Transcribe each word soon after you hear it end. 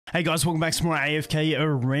Hey guys, welcome back to more AFK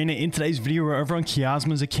Arena. In today's video, we're over on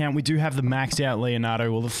Kiasma's account. We do have the maxed out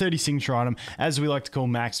Leonardo, or the 30 signature item, as we like to call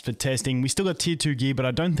maxed for testing. We still got tier 2 gear, but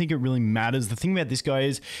I don't think it really matters. The thing about this guy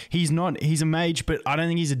is, he's a mage, but I don't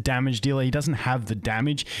think he's a damage dealer. He doesn't have the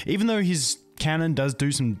damage. Even though his cannon does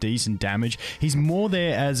do some decent damage, he's more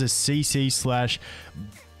there as a CC slash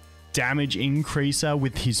damage increaser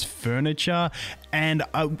with his furniture. And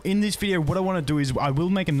in this video, what I want to do is I will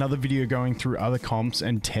make another video going through other comps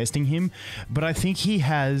and testing him, but I think he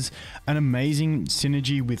has an amazing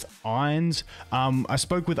synergy with Ainz. I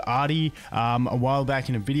spoke with Artie a while back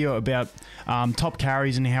in a video about top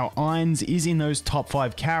carries and how Ainz is in those top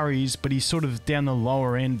 5 carries, but he's sort of down the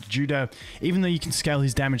lower end due to, even though you can scale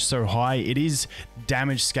his damage so high, it is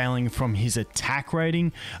damage scaling from his attack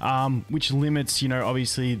rating, which limits, you know,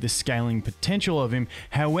 obviously the scaling potential of him.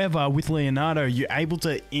 However, with Leonardo, you're able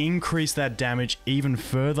to increase that damage even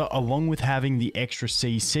further, along with having the extra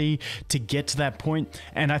CC to get to that point.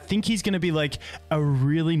 And I think he's going to be like a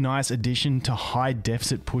really nice addition to high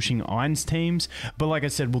deficit pushing Ainz teams. But like I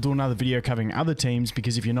said, we'll do another video covering other teams,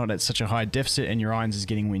 because if you're not at such a high deficit and your Ainz is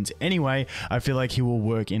getting wins anyway, I feel like he will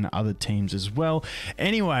work in other teams as well.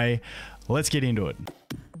 Anyway, let's get into it.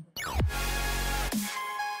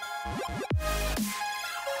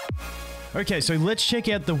 Okay, so let's check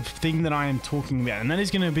out the thing that I am talking about, and that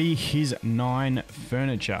is going to be his 9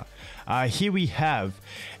 furniture. Here we have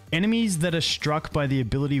enemies that are struck by the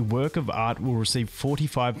ability Work of Art will receive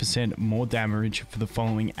 45% more damage for the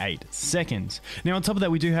following 8 seconds. Now, on top of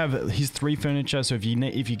that, we do have his 3 furniture, so if you're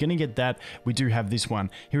going to get that, we do have this one.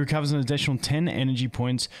 He recovers an additional 10 energy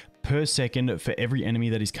points per second for every enemy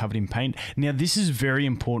that is covered in paint. Now, this is very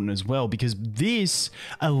important as well, because this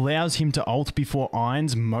allows him to ult before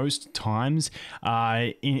Ainz most times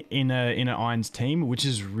in an Ainz team, which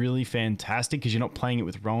is really fantastic because you're not playing it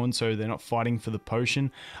with Rowan, so they're not fighting for the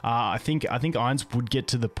potion. I think Ainz would get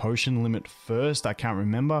to the potion limit first. I can't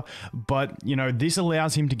remember, but you know, this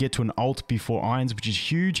allows him to get to an ult before Ainz, which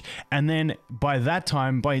is huge. And then by that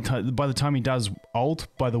time, by the time he does ult,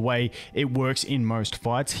 by the way, it works in most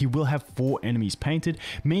fights. He will have 4 enemies painted,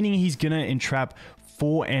 meaning he's gonna entrap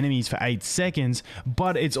 4 enemies for 8 seconds,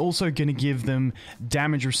 but it's also going to give them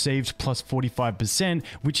damage received plus 45%,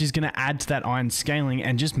 which is going to add to that Ainz scaling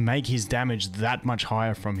and just make his damage that much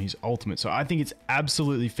higher from his ultimate. So I think it's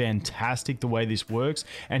absolutely fantastic the way this works,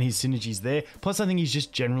 and his synergies there. Plus, I think he's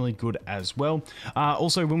just generally good as well.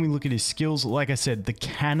 Also, when we look at his skills, like I said, the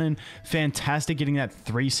cannon, fantastic, getting that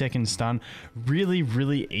 3-second stun really,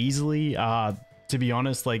 really easily. To be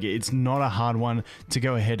honest, like, it's not a hard one to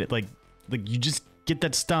go ahead. Like you just get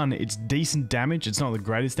that stun. It's decent damage. It's not the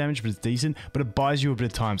greatest damage, but it's decent, but it buys you a bit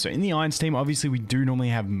of time. So in the Ainz team, obviously we do normally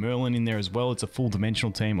have Merlin in there as well. It's a full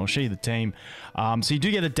dimensional team. I'll show you the team. So you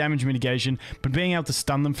do get the damage mitigation, but being able to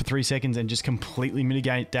stun them for 3 seconds and just completely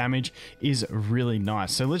mitigate damage is really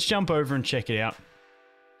nice. So let's jump over and check it out.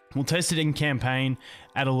 We'll test it in campaign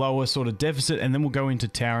at a lower sort of deficit, and then we'll go into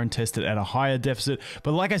tower and test it at a higher deficit.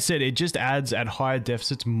 But like I said, it just adds at higher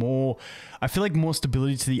deficits more, I feel like, more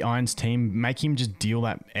stability to the Ainz team, make him just deal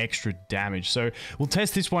that extra damage. So we'll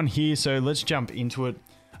test this one here. So let's jump into it.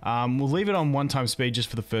 We'll leave it on 1x speed just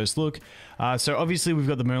for the first look. So obviously we've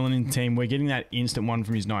got the Merlin in the team. We're getting that instant one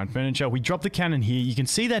from his 9 furniture. We drop the cannon here. You can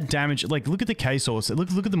see that damage. Like, look at the K-Source.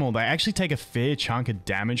 Look at them all. They actually take a fair chunk of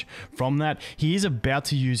damage from that. He is about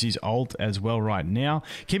to use his ult as well right now.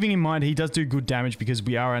 Keeping in mind, he does do good damage because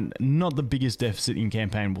we are at not the biggest deficit in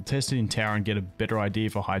campaign. We'll test it in tower and get a better idea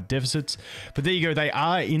for high deficits. But there you go. They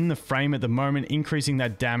are in the frame at the moment, increasing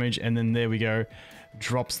that damage. And then there we go.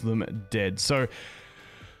 Drops them dead. So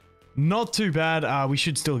not too bad. We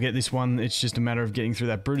should still get this one. It's just a matter of getting through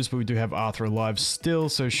that Brutus, but we do have Arthur alive still,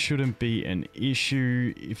 so shouldn't be an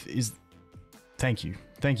issue. Thank you,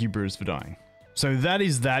 Brutus, for dying. So that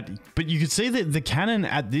is that. But you could see that the cannon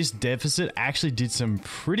at this deficit actually did some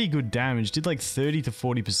pretty good damage. Did like 30 to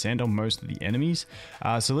 40% on most of the enemies.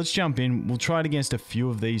 So let's jump in. We'll try it against a few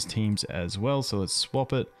of these teams as well. So let's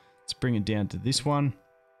swap it. Let's bring it down to this one.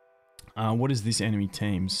 What is this enemy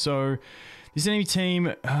team? So this enemy team,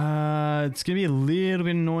 it's going to be a little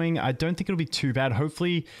bit annoying. I don't think it'll be too bad.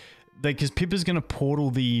 Hopefully, because Pippa's going to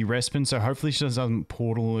portal the Respin, so hopefully she doesn't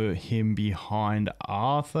portal him behind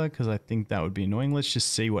Arthur, because I think that would be annoying. Let's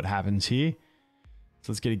just see what happens here.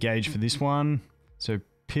 So let's get a gauge for this one. So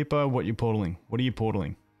Pippa, what are you portaling? What are you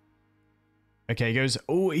portaling? Okay, he goes,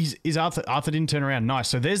 oh, he's Arthur. Arthur didn't turn around. Nice.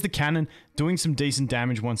 So there's the cannon doing some decent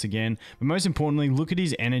damage once again. But most importantly, look at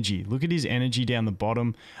his energy. Look at his energy down the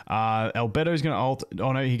bottom. Alberto's going to ult.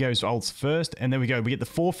 Oh, no, he goes ults first. And there we go. We get the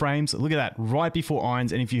 4 frames. Look at that. Right before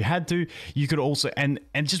Ainz. And if you had to, you could also... And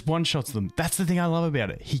just one-shots them. That's the thing I love about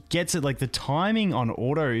it. He gets it. Like, the timing on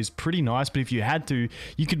auto is pretty nice. But if you had to,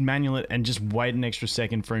 you could manual it and just wait an extra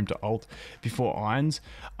second for him to ult before Ainz.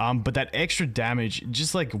 But that extra damage,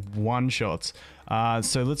 just like one-shots...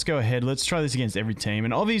 so let's go ahead. Let's try this against every team.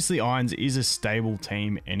 And obviously, Ainz is a stable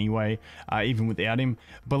team anyway, even without him.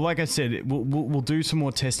 But like I said, we'll do some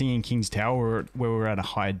more testing in King's Tower where we're at a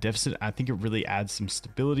higher deficit. I think it really adds some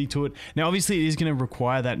stability to it. Now, obviously, it is going to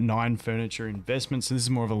require that 9 furniture investment. So this is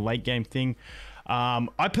more of a late game thing.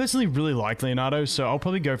 I personally really like Leonardo, so I'll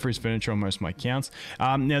probably go for his furniture on most of my accounts.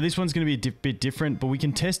 Now, this one's going to be a bit different, but we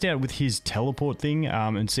can test out with his teleport thing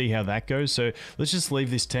and see how that goes. So let's just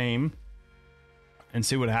leave this team and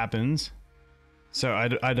see what happens. So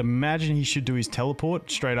I'd imagine he should do his teleport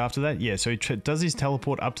straight after that. Yeah, so he does his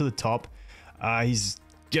teleport up to the top. He's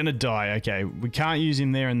gonna die. Okay, we can't use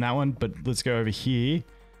him there in that one, but let's go over here.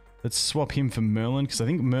 Let's swap him for Merlin, because I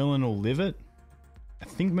think Merlin will live it. I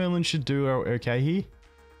think Merlin should do okay here.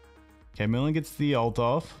 Okay, Merlin gets the ult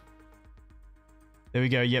off. There we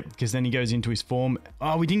go, yep, because then he goes into his form.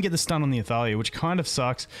 Oh, we didn't get the stun on the Athalia, which kind of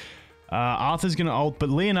sucks. Arthur's going to ult, but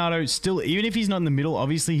Leonardo still, even if he's not in the middle,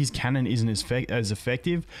 obviously his cannon isn't as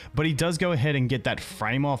effective, but he does go ahead and get that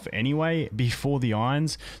frame off anyway before the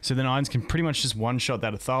Ainz. So then Ainz can pretty much just one-shot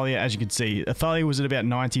that Athalia. As you can see, Athalia was at about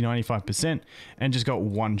 90-95% and just got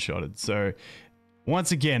one-shotted. So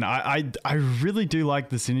once again, I really do like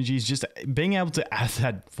the synergies. Just being able to add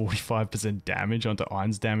that 45% damage onto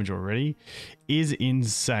Ainz damage already is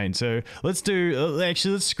insane. So let's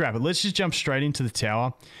scrap it. Let's just jump straight into the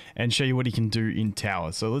tower and show you what he can do in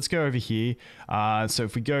tower. So let's go over here. So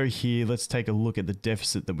if we go here, let's take a look at the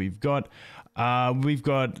deficit that we've got. We've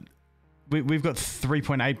got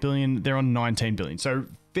 3.8 billion. They're on 19 billion. So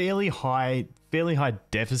fairly high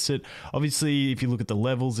deficit. Obviously, if you look at the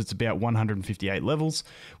levels, it's about 158 levels,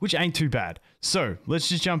 which ain't too bad. So let's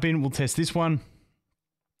just jump in. We'll test this one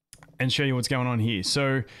and show you what's going on here.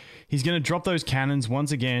 So he's going to drop those cannons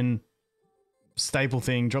once again. Staple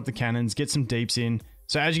thing, drop the cannons, get some deeps in.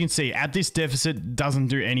 So as you can see, at this deficit, doesn't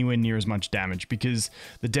do anywhere near as much damage because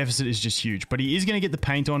the deficit is just huge. But he is going to get the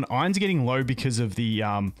paint on. Iron's getting low because of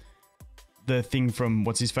the thing from,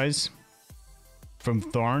 what's his face? From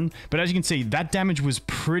Thorin. But as you can see, that damage was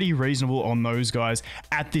pretty reasonable on those guys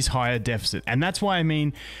at this higher deficit. And that's why I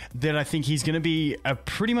mean that I think he's going to be a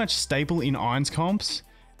pretty much staple in Ainz comps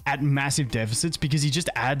at massive deficits, because he just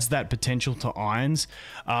adds that potential to Ainz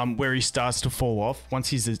where he starts to fall off once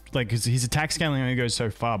he's like, his attack scaling only goes so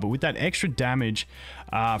far. But with that extra damage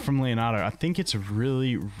from Leonardo, I think it's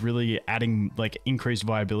really adding like increased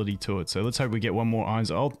viability to it. So let's hope we get one more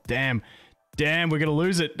Ainz. Oh, damn, we're gonna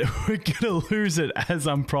lose it. We're gonna lose it as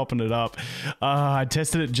I'm propping it up. I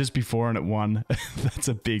tested it just before and it won. That's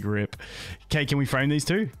a big rip. Okay, can we frame these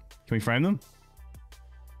two? Can we frame them?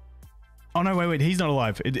 Oh no, wait, he's not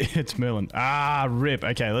alive. It's Merlin. Ah, rip.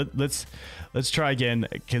 Okay, let's try again,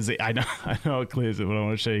 because I know it clears it, but I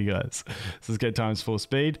want to show you guys. So let's go ×4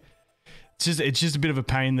 speed. It's just a bit of a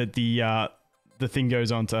pain that the thing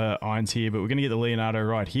goes on to Ainz here, but we're gonna get the Leonardo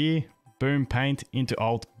right here. Boom, paint into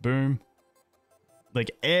ult. Boom.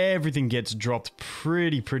 Like everything gets dropped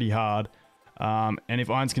pretty hard. And if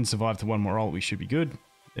Ainz can survive to one more ult, we should be good.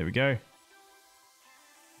 There we go.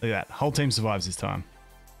 Look at that. Whole team survives this time.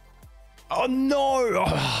 Oh no!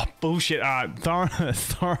 Oh, bullshit.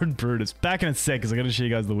 Thorin Brutus. Back in a sec, because I got to show you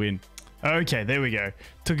guys the win. Okay, there we go.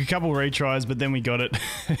 Took a couple retries, but then we got it.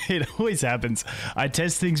 It always happens. I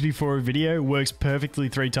test things before a video, works perfectly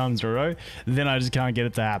 3 times in a row, then I just can't get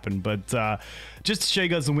it to happen. But just to show you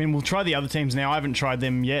guys the win, we'll try the other teams now. I haven't tried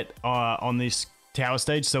them yet on this tower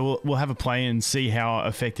stage, so we'll have a play and see how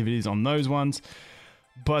effective it is on those ones.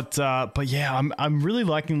 But yeah, I'm really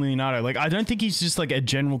liking Leonardo. Like, I don't think he's just like a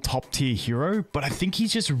general top tier hero, but I think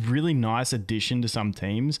he's just a really nice addition to some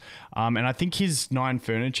teams. And I think his 9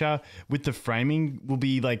 furniture with the framing will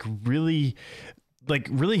be like really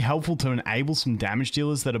helpful to enable some damage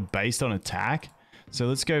dealers that are based on attack. So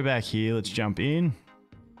let's go back here. Let's jump in.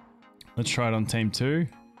 Let's try it on team 2.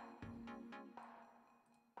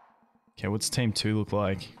 Okay, what's team 2 look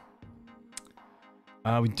like?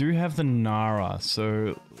 We do have the Nara,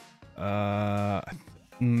 so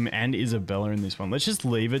and Isabella in this one. Let's just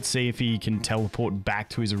leave it, see if he can teleport back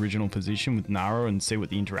to his original position with Nara and see what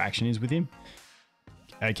the interaction is with him.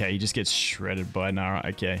 Okay, he just gets shredded by Nara.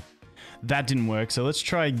 Okay, that didn't work, so let's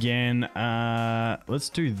try again. Let's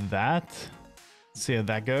do that. Let's see how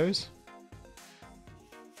that goes.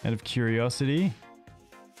 Out of curiosity.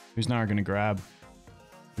 Who's Nara going to grab?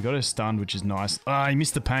 We got her stunned, which is nice. Ah, he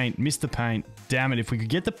missed the paint. Missed the paint. Damn it. If we could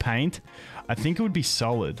get the paint, I think it would be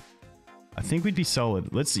solid. I think we'd be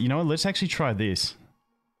solid. Let's, you know what? Let's actually try this.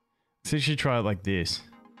 Let's actually try it like this.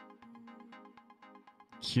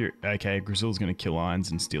 Here, okay, Grisel's going to kill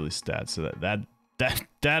Ainz and steal his stats, so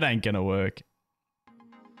that ain't going to work.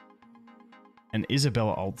 And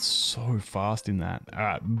Isabella ults so fast in that. All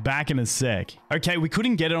right, back in a sec. Okay, we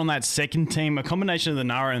couldn't get it on that second team. A combination of the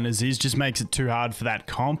Nara and Aziz just makes it too hard for that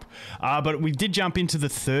comp. But we did jump into the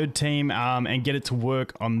third team and get it to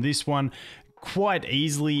work on this one quite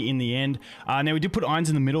easily in the end. Now we did put Ainz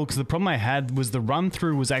in the middle because the problem I had was the run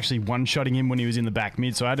through was actually one-shotting him when he was in the back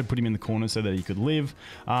mid, so I had to put him in the corner so that he could live.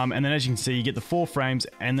 And then as you can see, you get the 4 frames,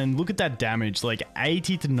 and then look at that damage. Like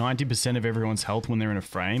 80 to 90% of everyone's health when they're in a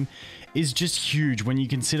frame is just huge when you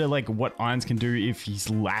consider like what Ainz can do if he's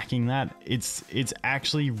lacking that. It's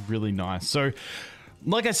actually really nice. So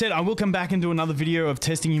like I said, I will come back and do another video of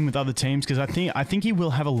testing him with other teams because I think he will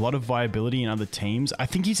have a lot of viability in other teams. I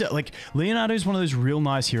think he's like Leonardo is one of those real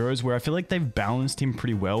nice heroes where I feel like they've balanced him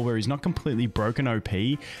pretty well, where he's not completely broken OP,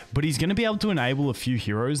 but he's going to be able to enable a few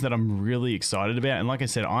heroes that I'm really excited about. And like I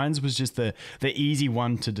said, Ainz was just the easy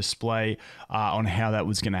one to display on how that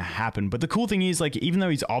was going to happen. But the cool thing is, like, even though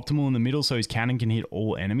he's optimal in the middle, so his cannon can hit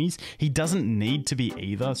all enemies, he doesn't need to be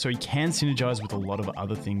either. So he can synergize with a lot of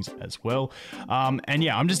other things as well. And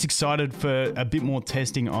yeah, I'm just excited for a bit more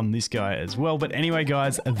testing on this guy as well. But anyway,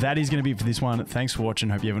 guys, that is going to be it for this one. Thanks for watching.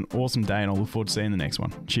 Hope you have an awesome day, and I'll look forward to seeing you in the next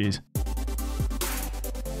one. Cheers.